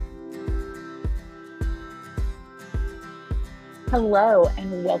Hello,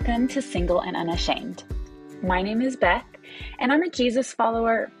 and welcome to Single and Unashamed. My name is Beth, and I'm a Jesus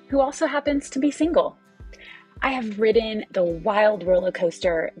follower who also happens to be single. I have ridden the wild roller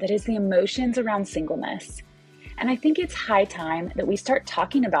coaster that is the emotions around singleness, and I think it's high time that we start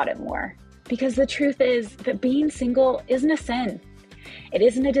talking about it more, because the truth is that being single isn't a sin. It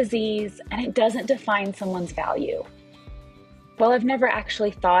isn't a disease, and it doesn't define someone's value. While I've never actually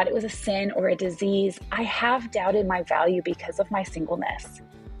thought it was a sin or a disease, I have doubted my value because of my singleness.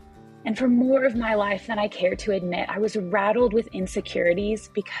 And for more of my life than I care to admit, I was rattled with insecurities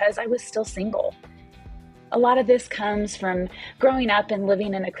because I was still single. A lot of this comes from growing up and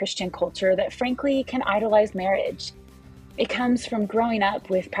living in a Christian culture that frankly can idolize marriage. It comes from growing up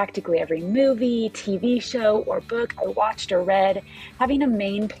with practically every movie, TV show, or book I watched or read having a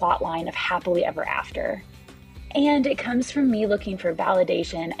main plot line of happily ever after. And it comes from me looking for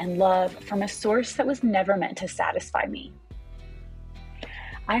validation and love from a source that was never meant to satisfy me.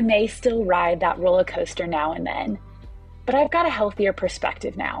 I may still ride that roller coaster now and then, but I've got a healthier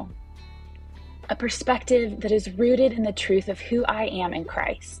perspective now. A perspective that is rooted in the truth of who I am in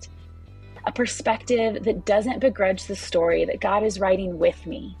Christ. A perspective that doesn't begrudge the story that God is writing with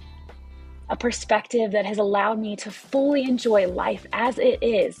me. A perspective that has allowed me to fully enjoy life as it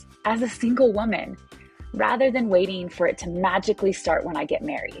is, as a single woman, rather than waiting for it to magically start when I get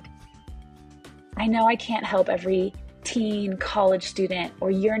married. I know I can't help every teen, college student,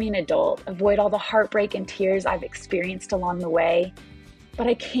 or yearning adult avoid all the heartbreak and tears I've experienced along the way, but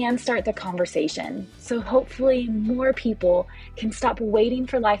I can start the conversation, so hopefully more people can stop waiting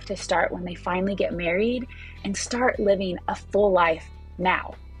for life to start when they finally get married and start living a full life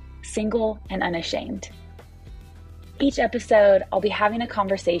now, single and unashamed. Each episode, I'll be having a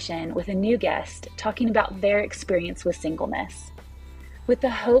conversation with a new guest talking about their experience with singleness, with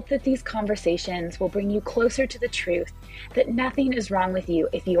the hope that these conversations will bring you closer to the truth that nothing is wrong with you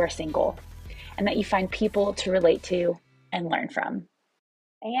if you are single, and that you find people to relate to and learn from.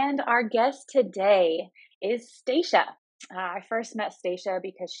 And our guest today is Stasia. I first met Stasia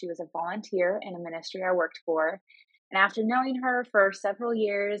because she was a volunteer in a ministry I worked for. And after knowing her for several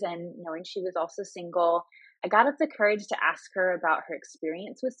years and knowing she was also single, I got up the courage to ask her about her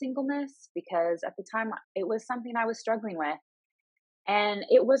experience with singleness because at the time it was something I was struggling with. And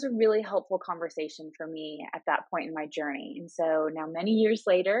it was a really helpful conversation for me at that point in my journey. And so now, many years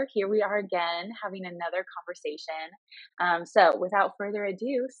later, here we are again having another conversation. So without further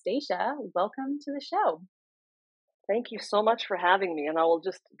ado, Stasia, welcome to the show. Thank you so much for having me. And I will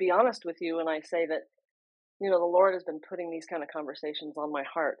just be honest with you when I say that, the Lord has been putting these kind of conversations on my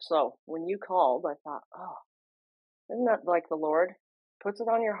heart. So when you called, I thought, oh, isn't that like the Lord puts it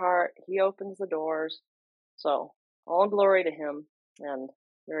on your heart? He opens the doors. So all glory to him, and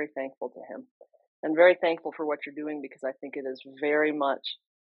very thankful to him, and very thankful for what you're doing, because I think it is very much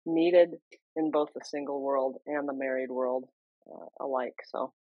needed in both the single world and the married world alike.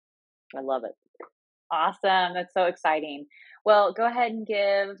 So I love it. Awesome. That's so exciting. Well, go ahead and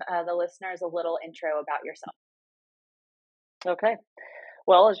give the listeners a little intro about yourself. Okay.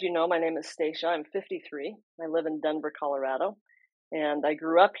 Well, as you know, my name is Stasia. I'm 53. I live in Denver, Colorado, and I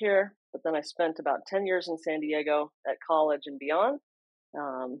grew up here, but then I spent about 10 years in San Diego at college and beyond,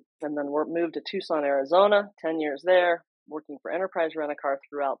 and then moved to Tucson, Arizona, 10 years there, working for Enterprise Rent-A-Car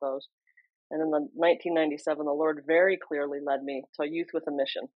throughout those. And in 1997, the Lord very clearly led me to a Youth with a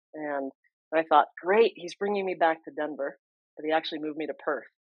Mission. And I thought, great, he's bringing me back to Denver, but he actually moved me to Perth.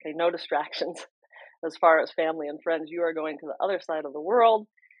 Okay, no distractions. As far as family and friends, you are going to the other side of the world.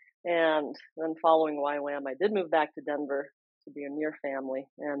 And then following YWAM, I did move back to Denver to be near family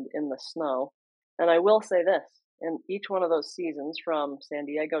and in the snow. And I will say this, in each one of those seasons, from San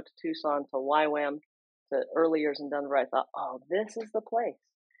Diego to Tucson to YWAM to early years in Denver, I thought, oh, this is the place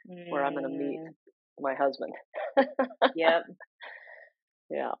where I'm going to meet my husband. Yep.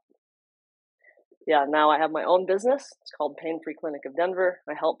 Yeah. Yeah, now I have my own business. It's called Pain Free Clinic of Denver.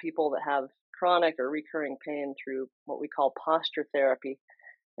 I help people that have chronic or recurring pain through what we call posture therapy.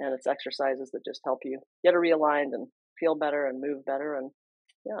 And it's exercises that just help you get realigned and feel better and move better. And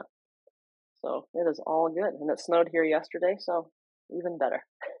yeah, so it is all good. And it snowed here yesterday, so even better.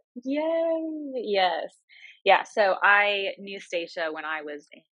 Yay. Yes. Yeah. So I knew Stasia when I was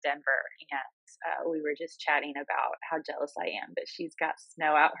in Denver, and we were just chatting about how jealous I am that she's got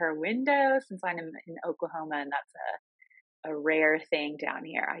snow out her window since I'm in Oklahoma, and that's a rare thing down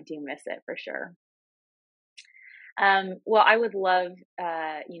here. I do miss it for sure. Well, I would love,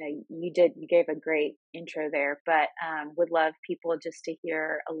 you gave a great intro there, but would love people just to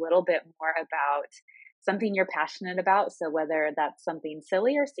hear a little bit more about something you're passionate about. So whether that's something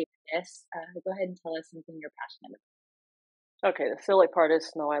silly or serious, go ahead and tell us something you're passionate Okay, the silly part is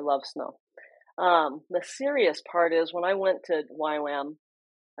snow. I love snow. The serious part is when I went to YWAM,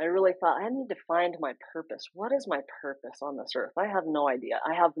 I really thought I need to find my purpose. What is my purpose on this earth? I have no idea.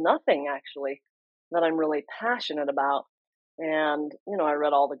 I have nothing actually that I'm really passionate about. And, I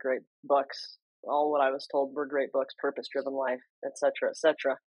read all the great books, all what I was told were great books, Purpose Driven Life, etc.,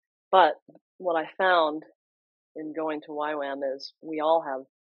 etc. But what I found in going to YWAM is we all have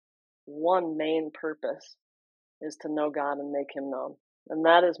one main purpose is to know God and make him known. And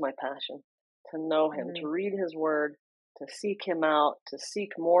that is my passion, to know him, to read his word, to seek him out, to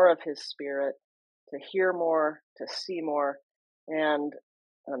seek more of his spirit, to hear more, to see more. And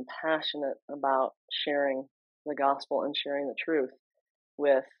I'm passionate about sharing the gospel and sharing the truth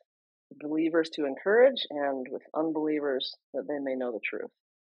with believers to encourage and with unbelievers that they may know the truth.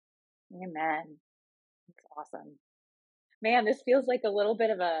 Amen. That's awesome. Man, this feels like a little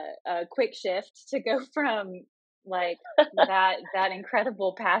bit of a quick shift to go from like that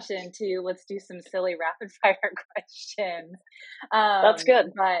incredible passion to let's do some silly rapid fire questions. That's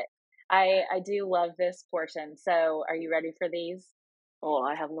good. But I do love this portion. So are you ready for these? Oh,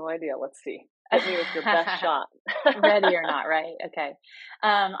 I have no idea. Let's see. Hit me with your best shot. Ready or not, right? Okay.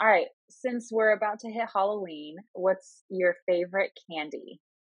 All right. Since we're about to hit Halloween, what's your favorite candy?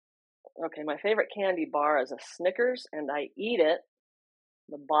 Okay, my favorite candy bar is a Snickers, and I eat it,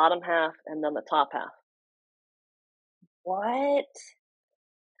 the bottom half and then the top half. What?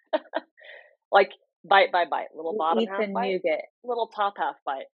 Like bite by bite, little bottom Eat half the bite, nougat. little top half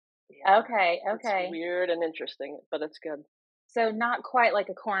bite. Yeah, Okay. it's weird and interesting, but it's good. So not quite like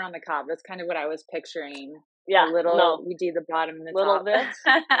a corn on the cob. That's kind of what I was picturing. Yeah, no. You do the bottom and the little top. this.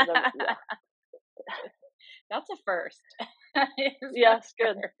 And then, yeah. That's a first. Yes,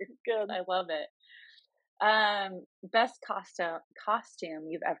 good. Good. I love it. Best costume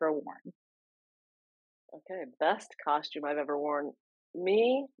you've ever worn. Okay, best costume I've ever worn.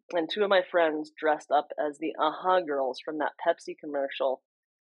 Me and two of my friends dressed up as the Girls from that Pepsi commercial.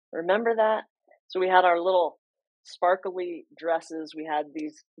 Remember that? So we had our little sparkly dresses. We had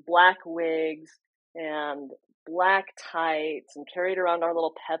these black wigs and black tights and carried around our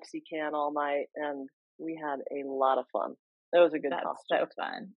little Pepsi can all night. And we had a lot of fun. It was a good costume. So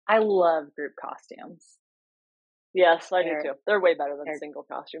fun. I love group costumes. Yes, I do too. They're way better than single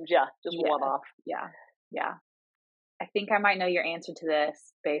costumes. Yeah, just one off. Yeah. Yeah. I think I might know your answer to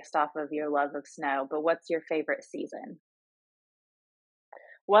this based off of your love of snow, but what's your favorite season?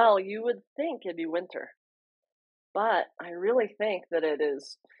 Well, you would think it'd be winter, but I really think that it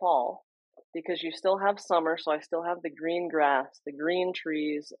is fall because you still have summer, so I still have the green grass, the green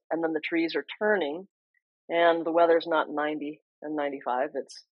trees, and then the trees are turning, and the weather's not 90 and 95,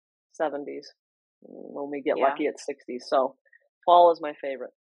 it's 70s. When we get lucky, it's 60s. So fall is my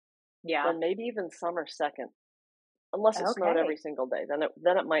favorite. Yeah. And maybe even summer second, unless it snowed every single day.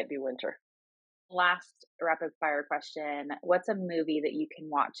 Then it might be winter. Last rapid fire question. What's a movie that you can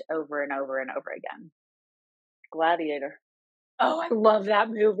watch over and over and over again? Gladiator. Oh, I love that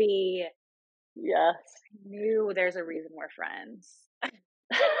movie. Yes. I knew there's a reason we're friends.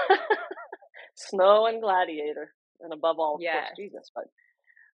 Snow and Gladiator. And above all, of course, Jesus. But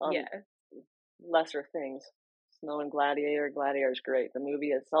lesser things. Snow and Gladiator. Gladiator is great. The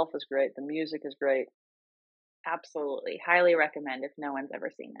movie itself is great. The music is great. Absolutely. Highly recommend if no one's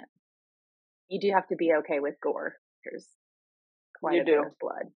ever seen it. You do have to be okay with gore. There's quite a bit of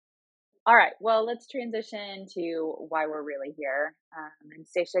blood. All right. Well, let's transition to why we're really here. And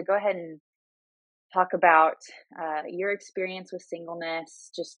Stasia, go ahead and talk about your experience with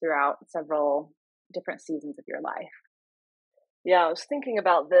singleness just throughout several different seasons of your life. Yeah, I was thinking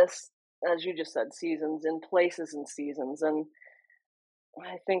about this, as you just said, seasons in places and seasons. And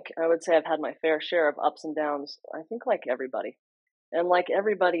I think I would say I've had my fair share of ups and downs, I think like everybody. And like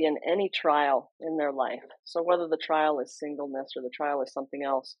everybody in any trial in their life. So whether the trial is singleness or the trial is something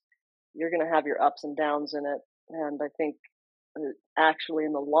else, you're going to have your ups and downs in it. And I think actually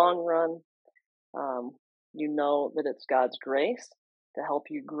in the long run, you know that it's God's grace to help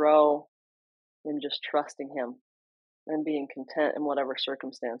you grow in just trusting him and being content in whatever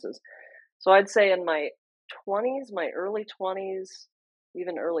circumstances. So I'd say in my 20s, my early 20s,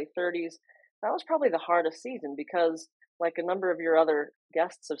 even early 30s, that was probably the hardest season because like a number of your other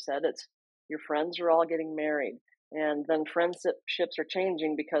guests have said, it's your friends are all getting married. And then friendships are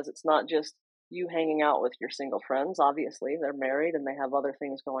changing because it's not just you hanging out with your single friends. Obviously, they're married and they have other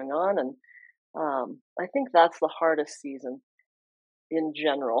things going on. And I think that's the hardest season in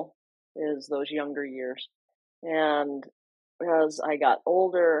general is those younger years. And as I got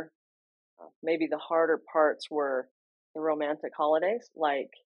older, maybe the harder parts were the romantic holidays, like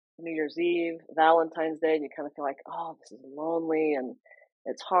New Year's Eve, Valentine's Day, and you kind of feel like, oh, this is lonely and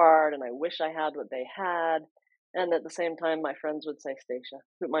it's hard, and I wish I had what they had. And at the same time, my friends would say, Stacia,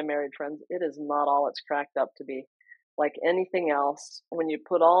 my married friends, it is not all it's cracked up to be. Like anything else, when you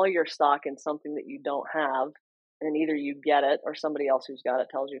put all your stock in something that you don't have, and either you get it or somebody else who's got it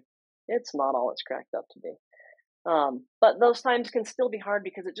tells you, it's not all it's cracked up to be. But those times can still be hard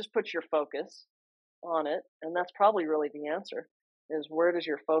because it just puts your focus on it. And that's probably really the answer is where does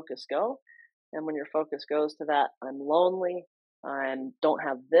your focus go? And when your focus goes to that, I'm lonely, I don't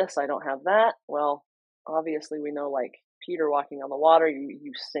have this, I don't have that. Well, obviously we know like Peter walking on the water,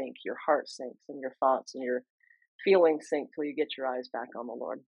 you sink, your heart sinks and your thoughts and your feelings sink till you get your eyes back on the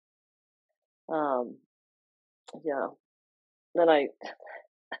Lord. Yeah. Then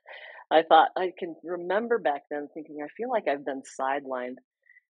I thought I can remember back then thinking, I feel like I've been sidelined.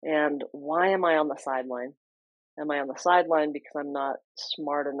 And why am I on the sideline? Am I on the sideline because I'm not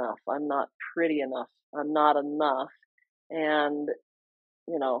smart enough? I'm not pretty enough. I'm not enough. And,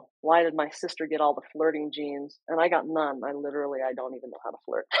 why did my sister get all the flirting genes? And I got none. I don't even know how to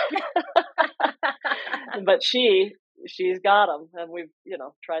flirt. But she's got them. And we've,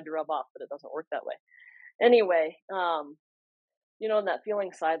 tried to rub off, but it doesn't work that way. Anyway, and that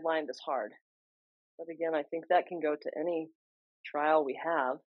feeling sidelined is hard. But again, I think that can go to any trial we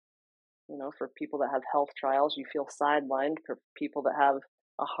have. For people that have health trials, you feel sidelined. For people that have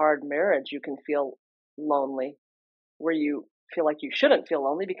a hard marriage, you can feel lonely, where you feel like you shouldn't feel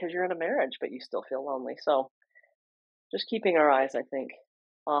lonely because you're in a marriage, but you still feel lonely. So just keeping our eyes, I think,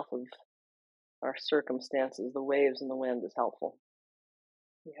 off of our circumstances, the waves and the wind is helpful.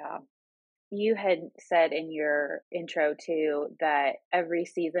 Yeah. You had said in your intro too that every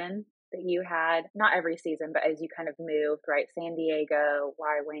season that you had, not every season, but as you kind of moved, right? San Diego,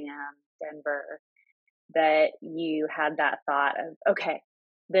 YWAM, Denver, that you had that thought of, okay,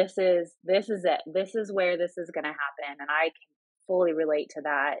 this is it. This is where this is going to happen. And I can fully relate to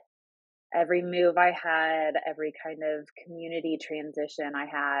that. Every move I had, every kind of community transition I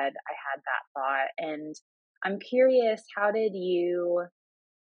had that thought. And I'm curious, how did you,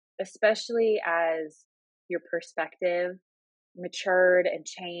 especially as your perspective matured and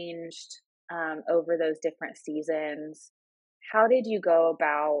changed over those different seasons, how did you go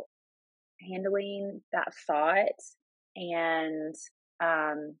about handling that thought and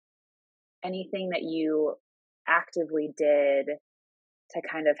anything that you actively did to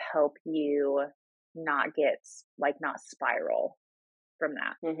kind of help you not spiral from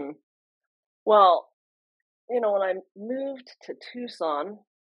that? Mm-hmm. Well, when I moved to Tucson,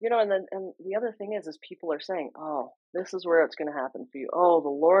 and the other thing is people are saying, oh, this is where it's going to happen for you. Oh, the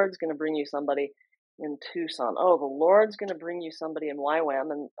Lord's going to bring you somebody in Tucson. Oh, the Lord's going to bring you somebody in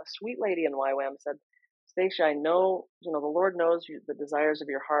YWAM. And a sweet lady in YWAM said, Stacia, I know, the Lord knows the desires of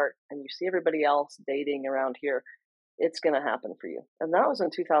your heart, and you see everybody else dating around here. It's going to happen for you. And that was in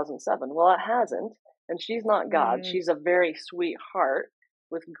 2007. Well, it hasn't. And she's not God. She's a very sweet heart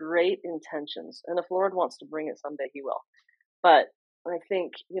with great intentions. And if the Lord wants to bring it someday, he will. But I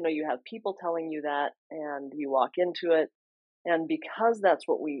think, you have people telling you that and you walk into it. And because that's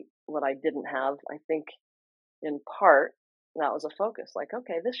what I didn't have, I think in part that was a focus. Like,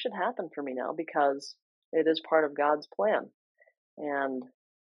 okay, this should happen for me now because it is part of God's plan. And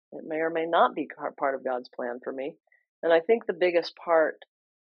it may or may not be part of God's plan for me. And I think the biggest part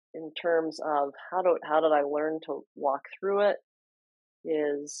in terms of how did I learn to walk through it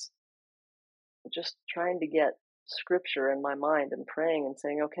is just trying to get scripture in my mind and praying and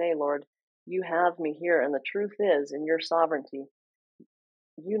saying, okay, Lord, you have me here. And the truth is, in your sovereignty,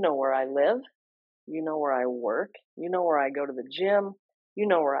 you know where I live, you know where I work, you know where I go to the gym, you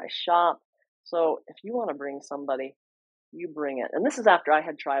know where I shop. So if you want to bring somebody, you bring it. And this is after I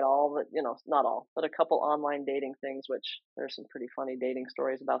had tried all the, not all, but a couple online dating things, which there's some pretty funny dating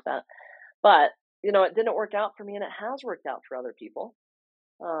stories about that. But, it didn't work out for me, and it has worked out for other people.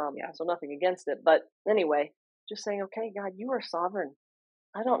 So nothing against it. But anyway, just saying, okay, God, you are sovereign.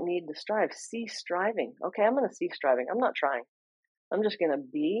 I don't need to strive. Cease striving. Okay, I'm going to cease striving. I'm not trying. I'm just going to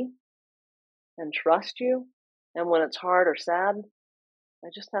be and trust you. And when it's hard or sad, I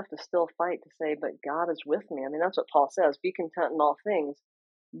just have to still fight to say, but God is with me. I mean, that's what Paul says. Be content in all things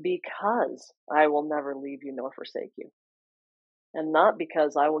because I will never leave you nor forsake you. And not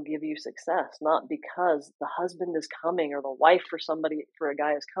because I will give you success, not because the husband is coming or the wife for a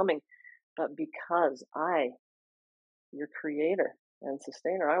guy is coming, but because I, your creator and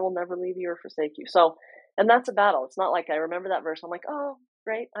sustainer, I will never leave you or forsake you. So, and that's a battle. It's not like I remember that verse. I'm like, oh,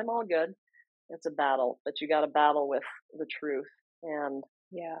 great, I'm all good. It's a battle, but you got to battle with the truth and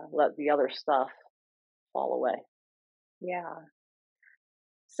let the other stuff fall away. Yeah.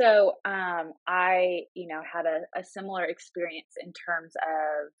 So, I, had a similar experience in terms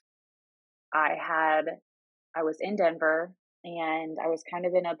of I had I was in Denver and I was kind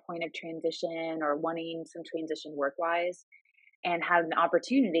of in a point of transition or wanting some transition work wise and had an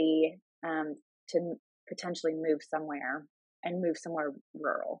opportunity to potentially move somewhere and move somewhere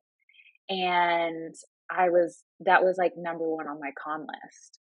rural. And that was like number one on my con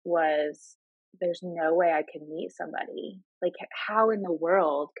list was there's no way I could meet somebody. Like, how in the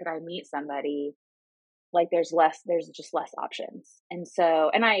world could I meet somebody? Like, there's just less options. And so,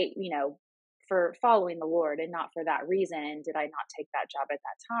 and for following the Lord and not for that reason, did I not take that job at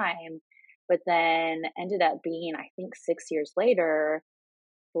that time. But then ended up being, I think 6 years later,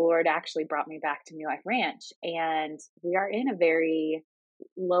 the Lord actually brought me back to New Life Ranch. And we are in a very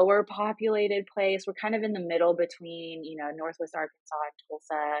lower populated place. We're kind of in the middle between, Northwest Arkansas and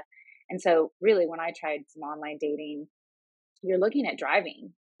Tulsa. And so really when I tried some online dating, you're looking at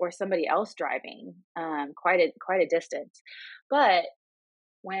driving or somebody else driving quite a distance. But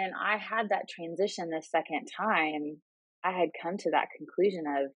when I had that transition the second time, I had come to that conclusion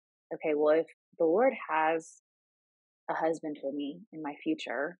of, okay, well, if the Lord has a husband for me in my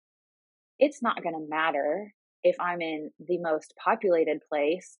future, it's not going to matter if I'm in the most populated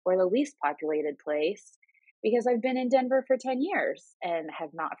place or the least populated place because I've been in Denver for 10 years and have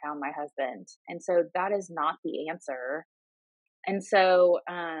not found my husband. And so that is not the answer. And so,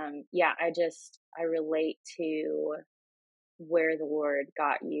 yeah, I relate to where the Lord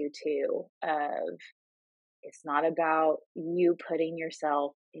got you to, of it's not about you putting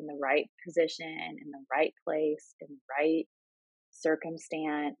yourself in the right position, in the right place, in the right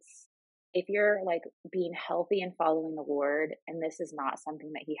circumstance. If you're like being healthy and following the Lord, and this is not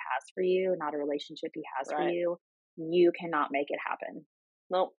something that He has for you, not a relationship He has for Right. you, you cannot make it happen.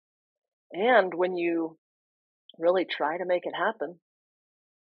 Nope. And when you really try to make it happen,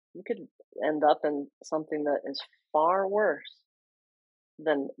 you could end up in something that is far worse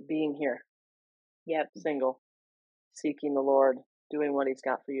than being here, Yep, single, seeking the Lord, doing what He's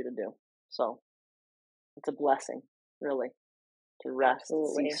got for you to do. So it's a blessing, really, to rest, cease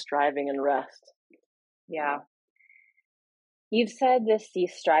absolutely. striving and rest. Yeah. You've said this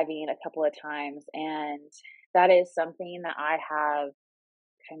cease striving a couple of times, and that is something that I have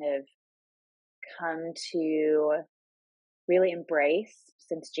kind of come to really embrace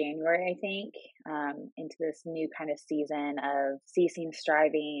since January, I think, into this new kind of season of ceasing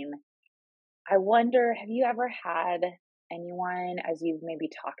striving. I wonder, have you ever had anyone, as you've maybe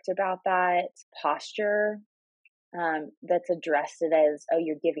talked about that posture, that's addressed it as, oh,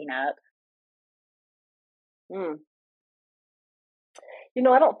 you're giving up? Mm.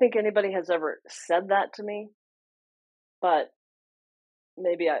 I don't think anybody has ever said that to me, but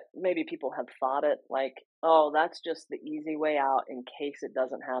maybe people have thought it like, oh, that's just the easy way out in case it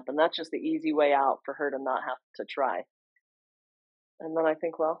doesn't happen. That's just the easy way out for her to not have to try. And then I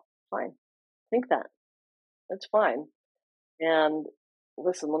think, well, fine. Think that. It's fine. And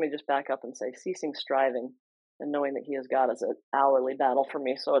listen, let me just back up and say ceasing striving and knowing that He has got is an hourly battle for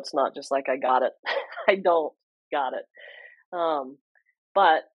me. So it's not just like I got it. I don't got it. Um,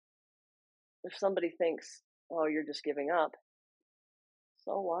 but if somebody thinks, oh, you're just giving up,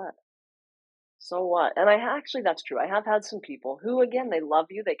 so what? So what? And that's true. I have had some people who, again, they love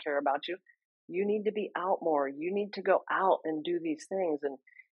you, they care about you. You need to be out more. You need to go out and do these things. And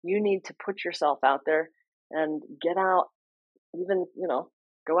you need to put yourself out there and get out, even,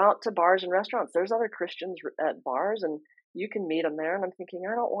 go out to bars and restaurants. There's other Christians at bars and you can meet them there. And I'm thinking,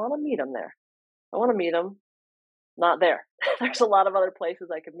 I don't want to meet them there. I want to meet them not there. There's a lot of other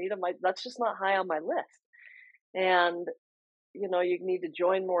places I could meet them. That's just not high on my list. And you need to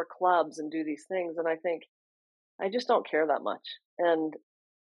join more clubs and do these things. And I think I just don't care that much. And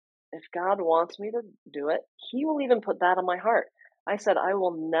if God wants me to do it, He will even put that on my heart. I said, I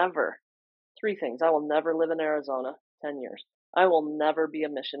will never, three things. I will never live in Arizona 10 years. I will never be a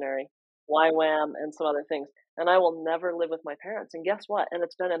missionary, YWAM, and some other things. And I will never live with my parents. And guess what? And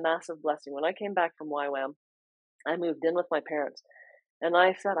it's been a massive blessing. When I came back from YWAM, I moved in with my parents. And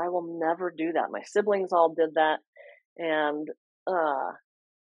I said, I will never do that. My siblings all did that. And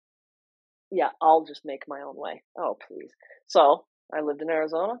yeah, I'll just make my own way. Oh, please. So I lived in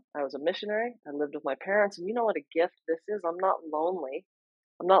Arizona. I was a missionary. I lived with my parents. And you know what a gift this is? I'm not lonely.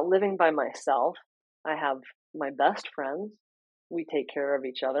 I'm not living by myself. I have my best friends. We take care of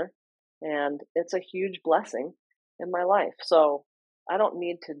each other. And it's a huge blessing in my life. So I don't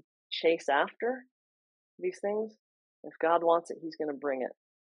need to chase after these things. If God wants it, He's going to bring it.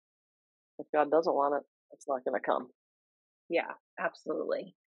 If God doesn't want it, it's not going to come. Yeah,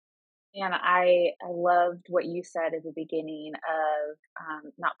 absolutely. And I loved what you said at the beginning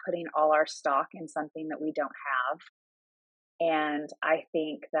of not putting all our stock in something that we don't have. And I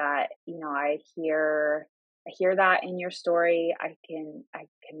think that, I hear that in your story. I can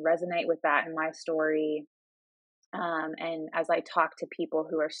resonate with that in my story. And as I talk to people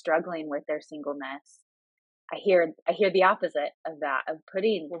who are struggling with their singleness, I hear the opposite of that, of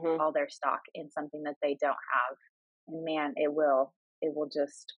putting Hmm. all their stock in something that they don't have. And man, it will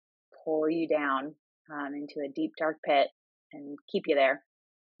just pull you down into a deep dark pit and keep you there.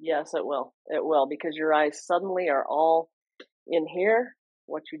 Yes, it will. It will, because your eyes suddenly are all in here,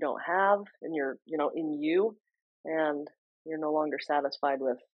 what you don't have, and in you, and you're no longer satisfied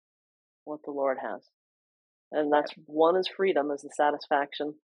with what the Lord has. And Yep. that's one is freedom, is the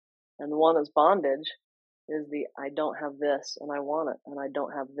satisfaction, and one is bondage, is the I don't have this and I want it, and I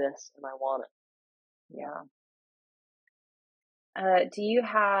don't have this and I want it. Yeah. Yeah. Do you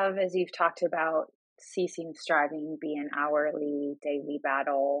have, as you've talked about, ceasing striving be an hourly, daily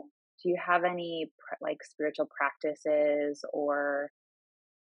battle? Do you have any like spiritual practices or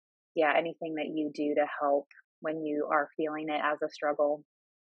yeah, anything that you do to help when you are feeling it as a struggle?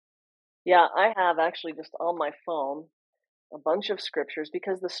 Yeah, I have actually just on my phone a bunch of scriptures,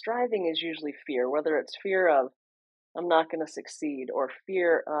 because the striving is usually fear, whether it's fear of I'm not going to succeed, or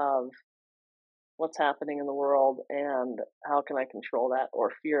fear of what's happening in the world and how can I control that,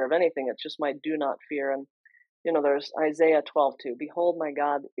 or fear of anything. It's just my do not fear. And there's Isaiah 12:2. Behold, my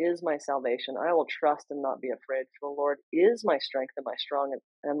God is my salvation. I will trust and not be afraid. For the Lord is my strength and my strong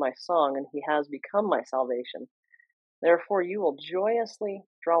and my song, and he has become my salvation. Therefore, you will joyously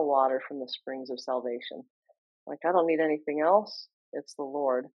draw water from the springs of salvation. Like, I don't need anything else. It's the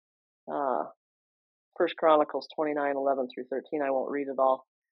Lord. Uh, First Chronicles 29:11 through 13. I won't read it all.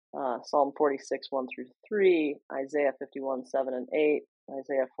 Psalm 46:1 through 3, Isaiah 51:7 and 8,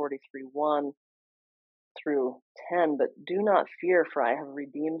 Isaiah 43:1 through 10. But do not fear, for I have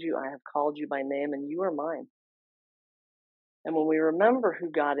redeemed you. I have called you by name, and you are mine. And when we remember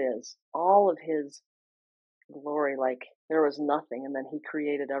who God is, all of his glory, like there was nothing, and then he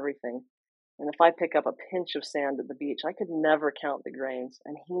created everything. And if I pick up a pinch of sand at the beach, I could never count the grains,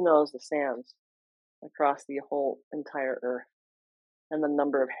 and he knows the sands across the whole entire earth, and the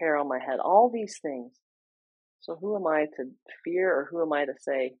number of hair on my head, all these things. So who am I to fear, or who am I to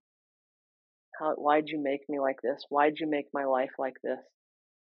say, why'd you make me like this? Why'd you make my life like this?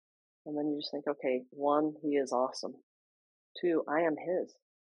 And then you just think, okay, one, he is awesome. Two, I am his.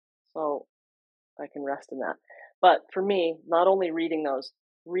 So I can rest in that. But for me, not only reading those,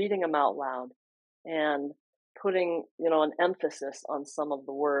 reading them out loud and putting, an emphasis on some of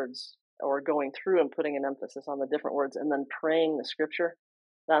the words, or going through and putting an emphasis on the different words, and then praying the scripture,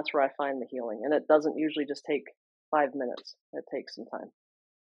 that's where I find the healing. And it doesn't usually just take 5 minutes. It takes some time.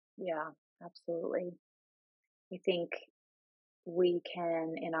 Yeah, absolutely. I think we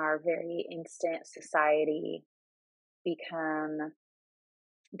can, in our very instant society, become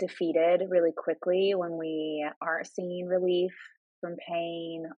defeated really quickly when we aren't seeing relief from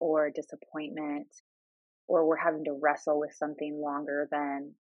pain or disappointment, or we're having to wrestle with something longer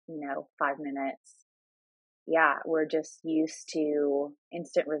than, 5 minutes. Yeah, we're just used to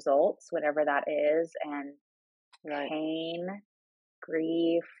instant results, whatever that is, and Right. pain,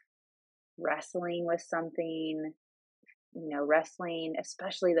 grief, wrestling with something, wrestling,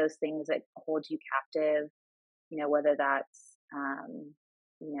 especially those things that hold you captive, whether that's,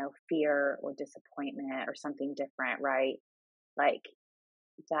 fear or disappointment or something different, right? Like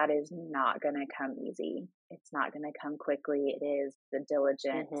that is not going to come easy. It's not going to come quickly. It is the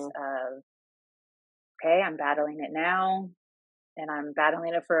diligence Hmm. of, okay, I'm battling it now and I'm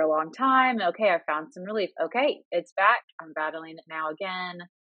battling it for a long time. Okay, I found some relief. Okay, it's back. I'm battling it now again.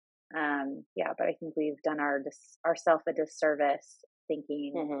 Yeah, but I think we've done ourselves a disservice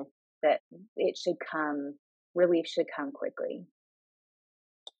thinking Hmm. that it should come, relief should come quickly.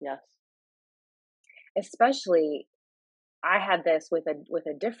 Yes. Especially, I had this with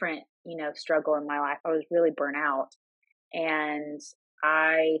a different, struggle in my life. I was really burnt out, and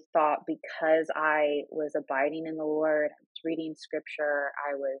I thought because I was abiding in the Lord, I was reading scripture,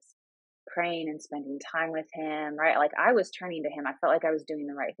 I was praying and spending time with him, right? Like I was turning to him. I felt like I was doing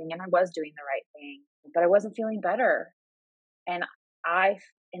the right thing, and I was doing the right thing, but I wasn't feeling better. And I,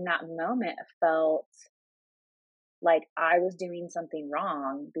 in that moment, felt like I was doing something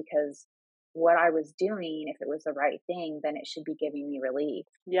wrong because what I was doing, if it was the right thing, then it should be giving me relief.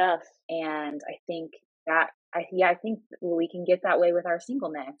 Yes. And I think that, I think we can get that way with our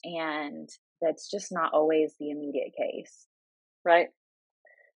singleness. And that's just not always the immediate case. Right.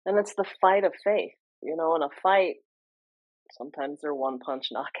 And it's the fight of faith, and a fight Sometimes they're one punch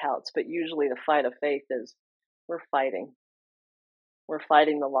knockouts, but usually the fight of faith is we're fighting. We're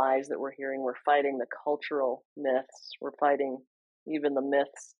fighting the lies that we're hearing. We're fighting the cultural myths. We're fighting even the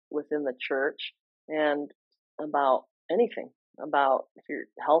myths within the church and about anything, about your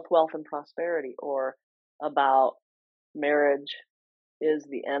health, wealth, and prosperity, or about marriage is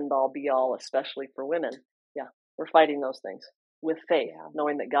the end all be all, especially for women. Yeah, we're fighting those things with faith,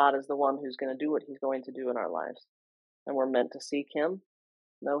 knowing that God is the one who's going to do what he's going to do in our lives. And we're meant to seek him,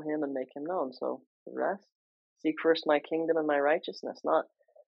 know him, and make him known. So the rest, seek first my kingdom and my righteousness, not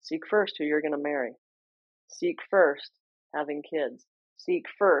seek first who you're going to marry. Seek first having kids. Seek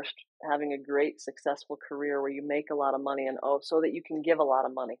first having a great, successful career where you make a lot of money and so that you can give a lot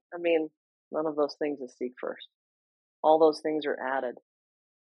of money. I mean, none of those things is seek first. All those things are added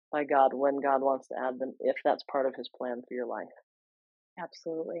by God when God wants to add them, if that's part of his plan for your life.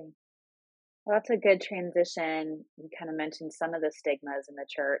 Absolutely. Well, that's a good transition. You kind of mentioned some of the stigmas in the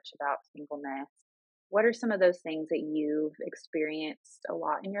church about singleness. What are some of those things that you've experienced a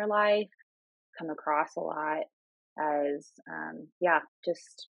lot in your life, come across a lot as,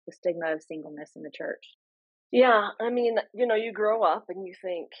 just the stigma of singleness in the church? Yeah, I mean, you grow up and you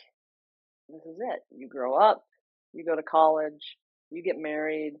think, this is it. You grow up, you go to college, you get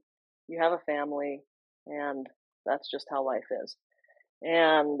married, you have a family, and that's just how life is.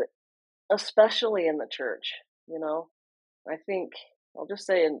 And especially in the church, I think, I'll just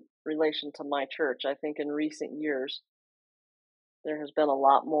say in relation to my church, I think in recent years, there has been a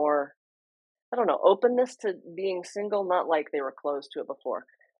lot more, I don't know, openness to being single, not like they were closed to it before,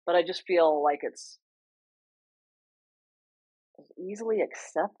 but I just feel like it's easily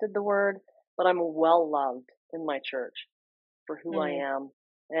accepted, the word, but I'm well loved in my church for who I am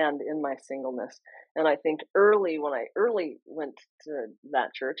and in my singleness. And I think when I early went to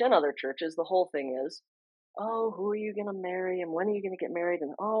that church and other churches, the whole thing is, oh, who are you going to marry and when are you going to get married?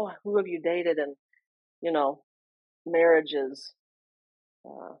 And oh, who have you dated? And, marriage is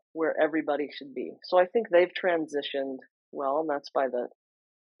where everybody should be. So I think they've transitioned well, and that's by the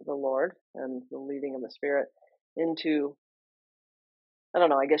Lord and the leading of the Spirit into, I don't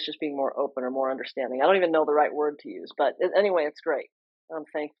know, I guess just being more open or more understanding. I don't even know the right word to use, but anyway, it's great. I'm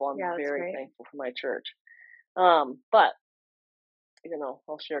thankful. I'm very thankful for my church. But,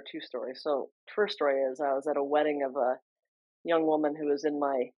 I'll share two stories. So first story is I was at a wedding of a young woman who was in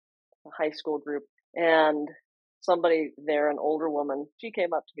my high school group, and somebody there, an older woman, she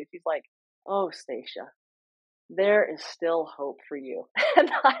came up to me. She's like, oh, Stasia, there is still hope for you. And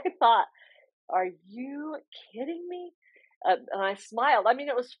I thought, are you kidding me? And I smiled. I mean,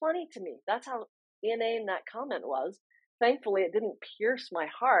 it was funny to me. That's how inane that comment was. Thankfully, it didn't pierce my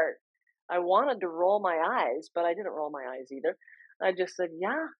heart. I wanted to roll my eyes, but I didn't roll my eyes either. I just said,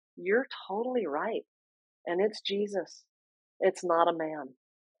 yeah, you're totally right. And it's Jesus. It's not a man.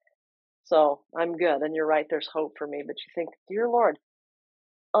 So I'm good. And you're right, there's hope for me. But you think, dear Lord,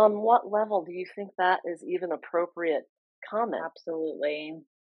 on what level do you think that is even appropriate comment? Absolutely.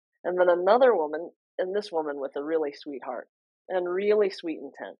 And then another woman, and this woman with a really sweet heart and really sweet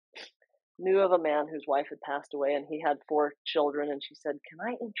intent, knew of a man whose wife had passed away, and he had 4 children. And she said, "Can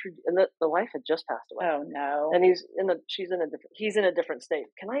I introduce?" And the wife had just passed away. Oh no! And he's in a different state.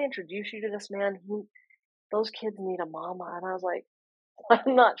 Can I introduce you to this man? Those kids need a mama. And I was like,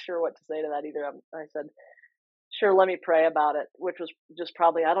 I'm not sure what to say to that either. I said, sure, let me pray about it, which was just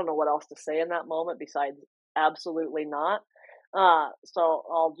probably, I don't know what else to say in that moment besides absolutely not. So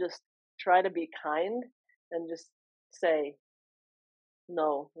I'll just try to be kind and just say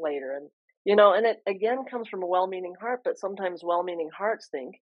no later. And, and it again comes from a well-meaning heart, but sometimes well-meaning hearts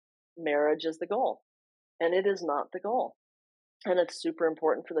think marriage is the goal, and it is not the goal. And it's super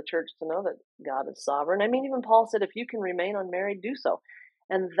important for the church to know that God is sovereign. I mean, even Paul said, if you can remain unmarried, do so.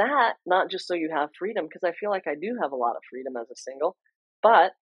 And that, not just so you have freedom, because I feel like I do have a lot of freedom as a single,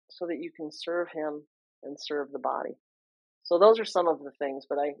 but so that you can serve him and serve the body. So those are some of the things,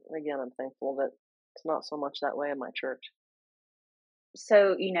 but I'm thankful that it's not so much that way in my church.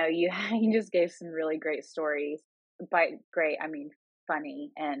 So, you just gave some really great stories. By great, I mean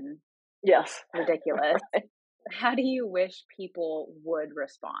funny and yes, ridiculous. Right. How do you wish people would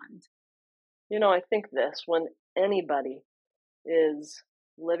respond? I think this, when anybody is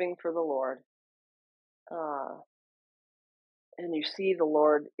living for the Lord, and you see the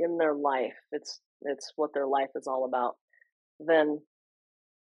Lord in their life, it's what their life is all about, then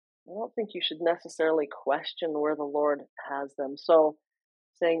I don't think you should necessarily question where the Lord has them. So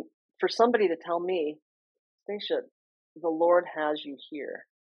saying, for somebody to tell me, Stasia, the Lord has you here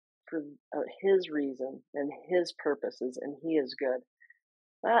for his reason and his purposes, and he is good.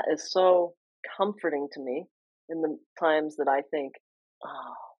 That is so comforting to me. in the times that I think,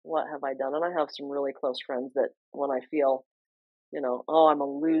 oh, what have I done? And I have some really close friends that when I feel, oh, I'm a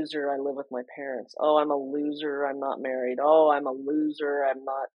loser, I live with my parents. Oh, I'm a loser, I'm not married. Oh, I'm a loser, I'm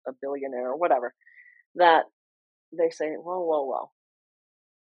not a billionaire, or whatever, that they say, whoa, whoa, whoa.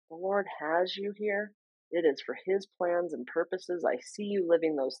 The Lord has you here. It is for His plans and purposes. I see you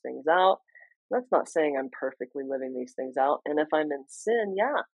living those things out. That's not saying I'm perfectly living these things out. And if I'm in sin,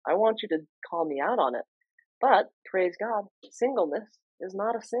 yeah, I want you to call me out on it. But praise God, singleness is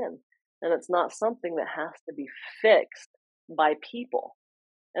not a sin. And it's not something that has to be fixed by people.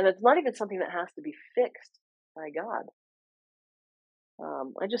 And it's not even something that has to be fixed by God.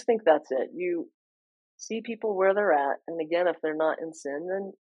 I just think that's it. You see people where they're at. And again, if they're not in sin,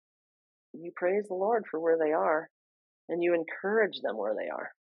 then you praise the Lord for where they are and you encourage them where they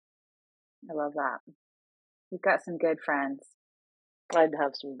are. I love that. You've got some good friends. I'd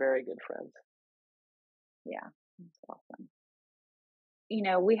have some very good friends. Yeah, that's awesome.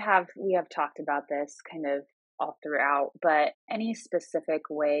 We have talked about this kind of all throughout, but any specific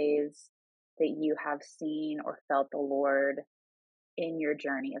ways that you have seen or felt the Lord in your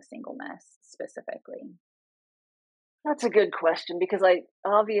journey of singleness specifically? That's a good question because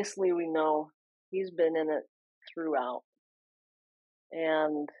obviously we know He's been in it throughout.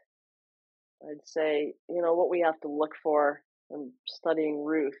 And I'd say, what we have to look for. I'm studying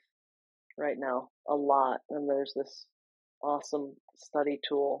Ruth right now a lot. And there's this awesome study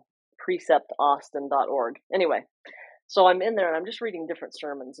tool, preceptaustin.org. Anyway, so I'm in there and I'm just reading different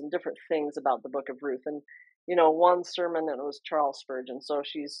sermons and different things about the book of Ruth. And, one sermon, and it was Charles Spurgeon. So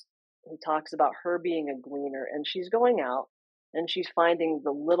he talks about her being a gleaner and she's going out and she's finding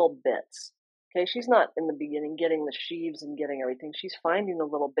the little bits. Okay, she's not in the beginning getting the sheaves and getting everything. She's finding the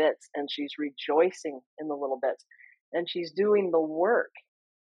little bits and she's rejoicing in the little bits. And she's doing the work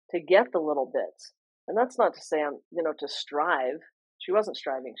to get the little bits. And that's not to say to strive. She wasn't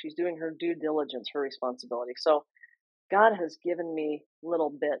striving. She's doing her due diligence, her responsibility. So God has given me little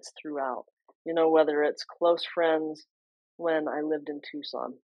bits throughout, whether it's close friends when I lived in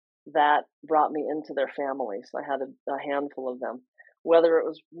Tucson that brought me into their families. I had a handful of them, whether it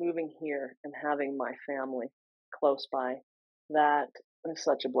was moving here and having my family close by. That is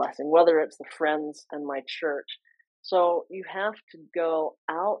such a blessing, whether it's the friends and my church. So you have to go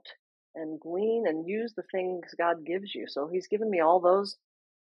out and glean and use the things God gives you. So He's given me all those,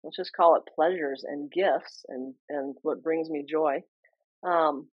 let's just call it pleasures and gifts and what brings me joy.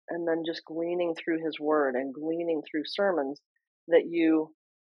 And then just gleaning through His word and gleaning through sermons that you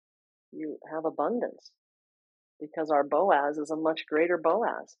have abundance, because our Boaz is a much greater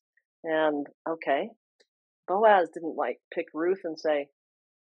Boaz. And okay, Boaz didn't pick Ruth and say,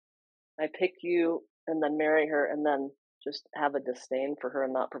 I pick you and then marry her and then just have a disdain for her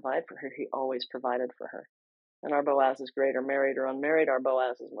and not provide for her. He always provided for her. And our Boaz is greater, married or unmarried, our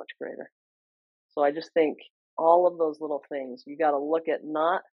Boaz is much greater. So I just think all of those little things, you got to look at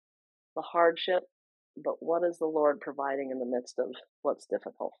not the hardship, but what is the Lord providing in the midst of what's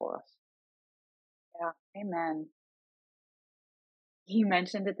difficult for us. Yeah, amen. You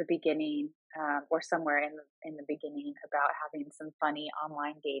mentioned at the beginning, or somewhere in the beginning, about having some funny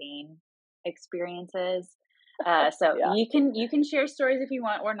online dating experiences. So Yeah. you can share stories if you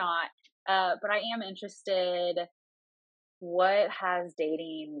want or not. But I am interested. What has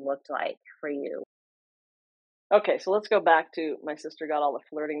dating looked like for you? Okay, so let's go back to my sister got all the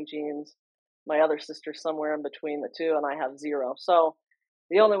flirting genes. My other sister's somewhere in between the two, and I have zero. So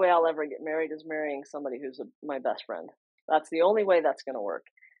the only way I'll ever get married is marrying somebody who's my best friend. That's the only way that's going to work.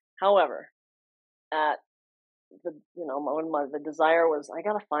 However, at the desire was, I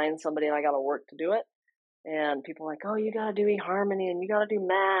got to find somebody and I got to work to do it. And people are like, oh, you got to do eHarmony and you got to do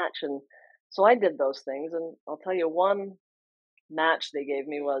Match. And so I did those things. And I'll tell you, one match they gave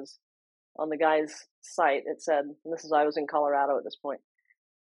me was on the guy's site. It said, and I was in Colorado at this point.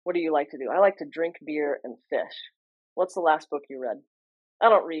 What do you like to do? I like to drink beer and fish. What's the last book you read? I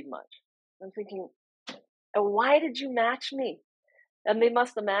don't read much. I'm thinking, why did you match me? And they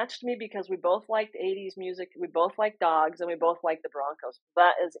must have matched me because we both liked 80s music, we both liked dogs, and we both liked the Broncos.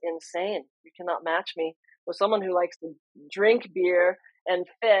 That is insane. You cannot match me with someone who likes to drink beer and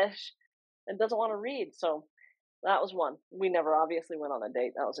fish and doesn't want to read. So that was one. We never obviously went on a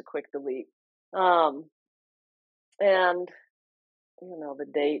date. That was a quick delete. And, the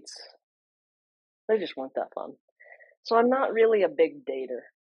dates, they just weren't that fun. So I'm not really a big dater.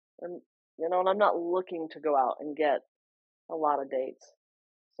 And I'm not looking to go out and get a lot of dates.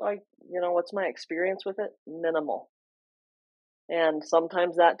 So what's my experience with it? Minimal. And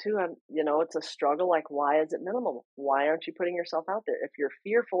sometimes that too, it's a struggle. Like, why is it minimal? Why aren't you putting yourself out there? If you're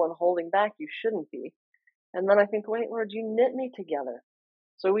fearful and holding back, you shouldn't be. And then I think, wait, Lord, you knit me together.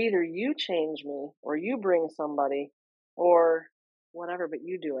 So either you change me or you bring somebody or whatever, but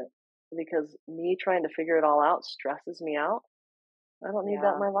you do it. Because me trying to figure it all out stresses me out. I don't need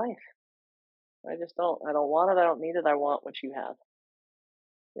that in Yeah. my life. I just don't. I don't want it. I don't need it. I want what you have.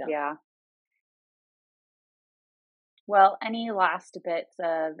 Yeah. Yeah. Well, any last bits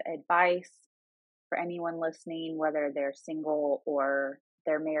of advice for anyone listening, whether they're single or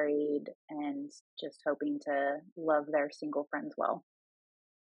they're married and just hoping to love their single friends well?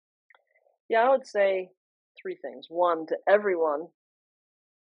 Yeah, I would say three things. One, to everyone,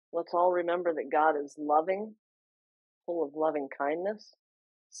 let's all remember that God is loving, full of loving kindness,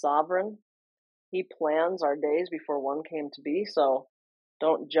 sovereign. He plans our days before one came to be. So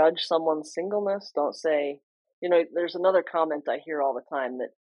don't judge someone's singleness. Don't say, there's another comment I hear all the time that,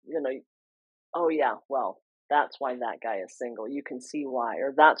 oh, yeah, well, that's why that guy is single. You can see why.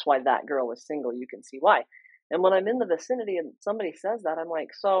 Or that's why that girl is single. You can see why. And when I'm in the vicinity and somebody says that, I'm like,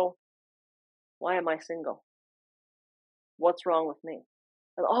 so why am I single? What's wrong with me?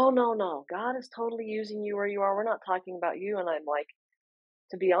 And, oh, no. God is totally using you where you are. We're not talking about you. And I'm like,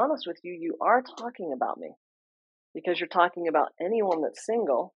 to be honest with you, you are talking about me because you're talking about anyone that's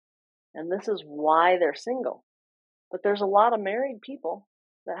single. And this is why they're single. But there's a lot of married people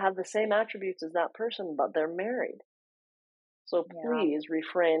that have the same attributes as that person, but they're married. So Yeah. please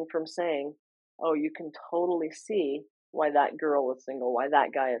refrain from saying, oh, you can totally see why that girl is single, why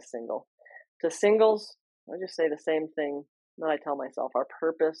that guy is single. To singles, I just say the same thing that I tell myself. Our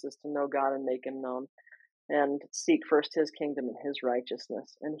purpose is to know God and make him known and seek first his kingdom and his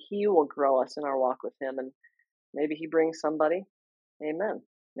righteousness. And he will grow us in our walk with him. And maybe he brings somebody. Amen.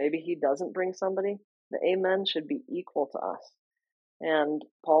 Maybe he doesn't bring somebody. The amen should be equal to us. And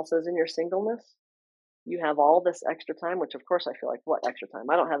Paul says, in your singleness, you have all this extra time, which of course I feel like, what extra time?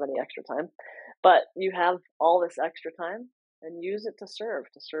 I don't have any extra time. But you have all this extra time and use it to serve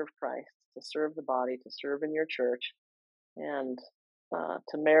Christ, to serve the body, to serve in your church. And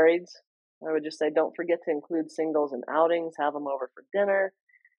to marrieds, I would just say, don't forget to include singles in outings, have them over for dinner,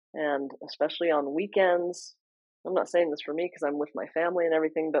 and especially on weekends. I'm not saying this for me because I'm with my family and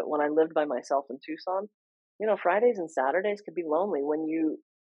everything, but when I lived by myself in Tucson, Fridays and Saturdays could be lonely when you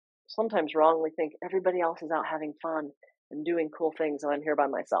sometimes wrongly think everybody else is out having fun and doing cool things and I'm here by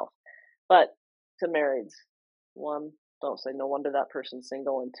myself. But to marrieds, one, don't say no wonder that person's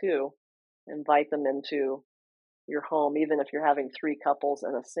single, and two, invite them into your home, even if you're having three couples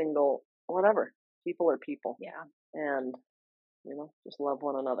and a single, whatever. People are people. Yeah, And, just love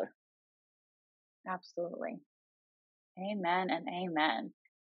one another. absolutely. Amen and amen.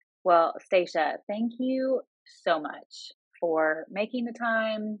 Well, Stasia, thank you so much for making the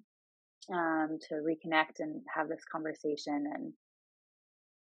time to reconnect and have this conversation, and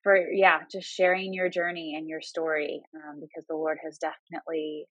for just sharing your journey and your story, because the Lord has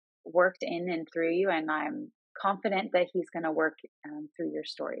definitely worked in and through you, and I'm confident that he's going to work through your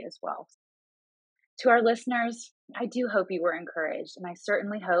story as well. To our listeners, I do hope you were encouraged, and I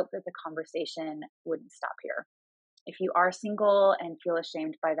certainly hope that the conversation wouldn't stop here. If you are single and feel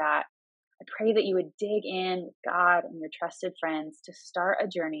ashamed by that, I pray that you would dig in with God and your trusted friends to start a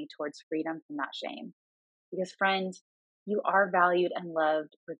journey towards freedom from that shame. Because, friend, you are valued and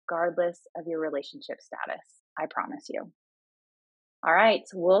loved regardless of your relationship status. I promise you. All right,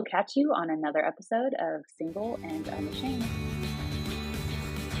 we'll catch you on another episode of Single and Unashamed.